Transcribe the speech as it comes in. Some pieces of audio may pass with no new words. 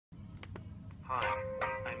Hi,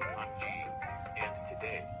 I'm Ngee, and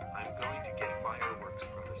today, I'm going to get fireworks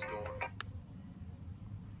from the store.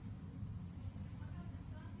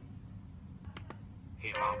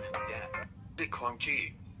 Hey Mom and Dad. Is it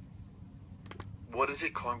Ngee? What is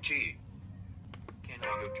it, Ngee? Can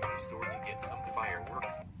I go to the store to get some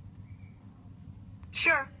fireworks?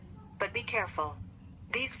 Sure, but be careful.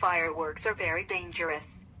 These fireworks are very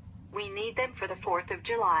dangerous. We need them for the 4th of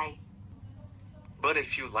July. But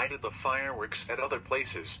if you lighted the fireworks at other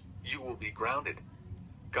places, you will be grounded.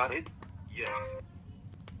 Got it? Yes.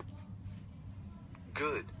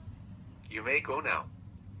 Good. You may go now.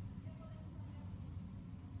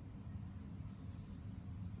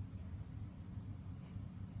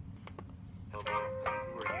 Hello,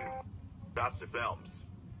 who are you? That's the films.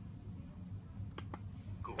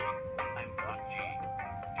 Cool. I'm Ngee.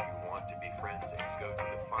 Do you want to be friends and go to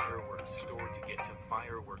the fireworks store to get some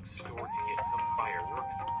fireworks?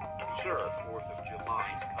 Because Sure. the 4th of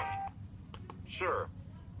July is coming. Sure.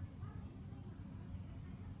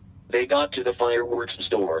 They got to the fireworks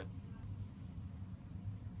store.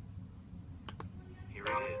 Here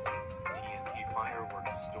it is, TNT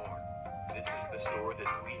Fireworks Store. This is the store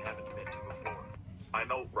that we haven't been to before. I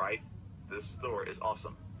know, right? This store is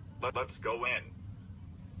awesome. Let's go in.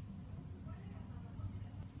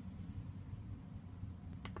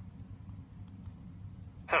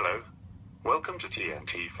 Hello. Welcome to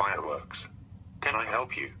TNT Fireworks. Can I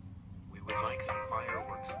help you? We would like some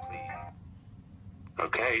fireworks, please.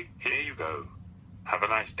 Okay, here you go. Have a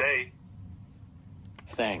nice day.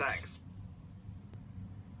 Thanks.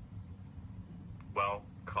 Well,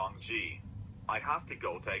 Ngee, I have to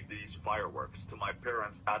go take these fireworks to my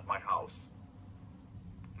parents at my house.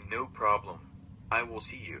 No problem. I will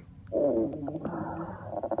see you.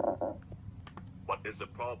 What is the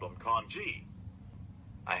problem, Ngee?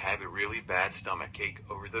 I have a really bad stomachache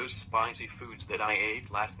over those spicy foods that I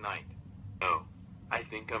ate last night. Oh, I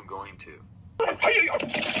think I'm going to.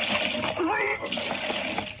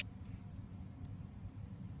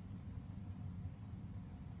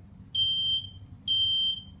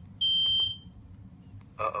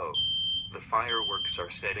 Uh-oh. The fireworks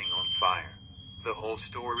are setting on fire. The whole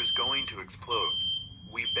store is going to explode.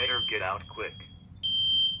 We better get out quick.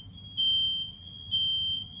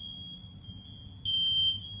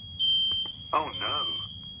 Oh no.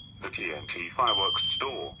 The TNT Fireworks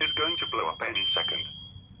store is going to blow up any second.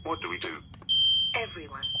 What do we do?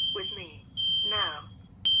 Everyone, with me. Now.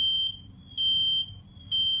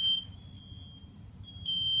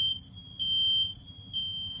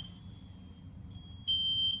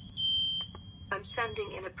 I'm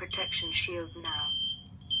sending in a protection shield now.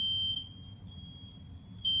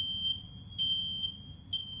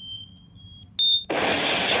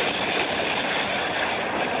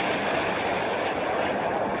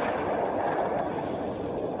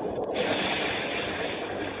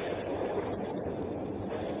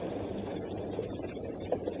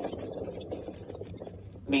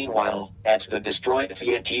 Meanwhile, at the destroyed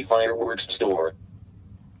TNT Fireworks store.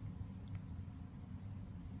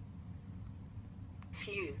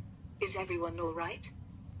 Phew. Is everyone all right?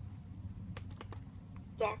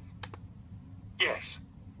 Yes. Yes.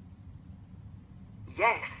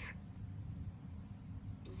 Yes.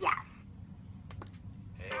 Yes.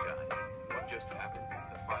 Hey guys, what just happened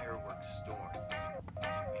at the fireworks store?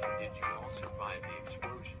 And did you all survive the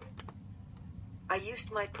explosion? I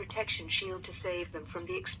used my protection shield to save them from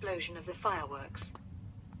the explosion of the fireworks.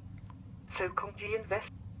 So Ngee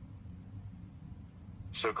Invest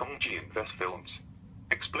Films.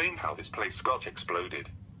 Explain how this place got exploded.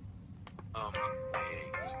 I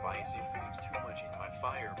ate spicy foods too much and my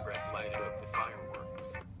fire breath lighted up the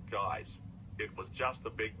fireworks. Guys, it was just a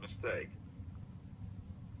big mistake.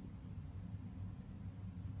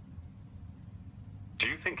 Do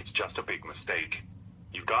you think it's just a big mistake?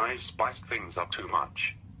 You guys spiced things up too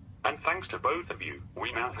much. And thanks to both of you,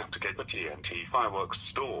 we now have to get the TNT Fireworks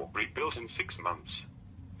store rebuilt in 6 months.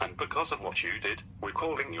 And because of what you did, we're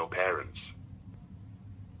calling your parents.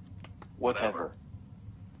 Whatever.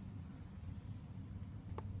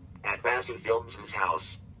 At Vasu Films'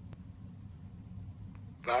 house.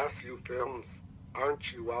 Vasu Films,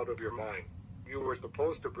 aren't you out of your mind? You were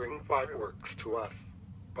supposed to bring fireworks to us,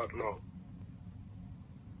 but no.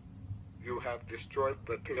 You have destroyed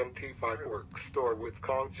the TNT Fireworks store with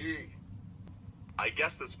Ngee. I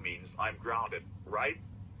guess this means I'm grounded, right?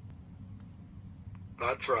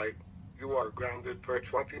 That's right. You are grounded for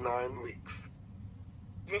 29 weeks.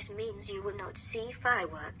 This means you will not see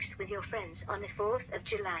fireworks with your friends on the 4th of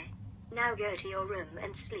July. Now go to your room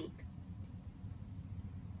and sleep.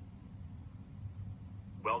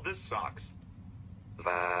 Well, this sucks.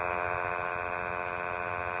 Va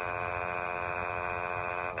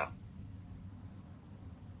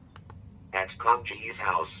at Kong Gee's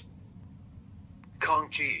house. Kong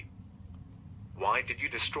Gee, why did you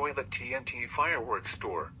destroy the TNT fireworks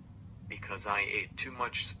store? Because I ate too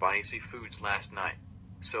much spicy foods last night.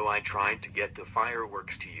 So I tried to get the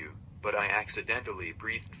fireworks to you, but I accidentally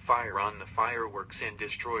breathed fire on the fireworks and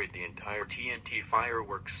destroyed the entire TNT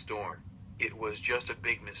fireworks store. It was just a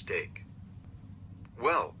big mistake.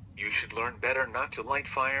 Well, you should learn better not to light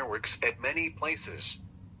fireworks at many places.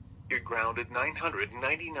 You're grounded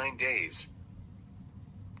 999 days.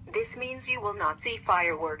 This means you will not see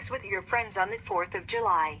fireworks with your friends on the 4th of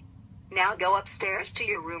July. Now go upstairs to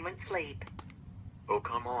your room and sleep. Oh,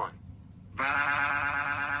 come on.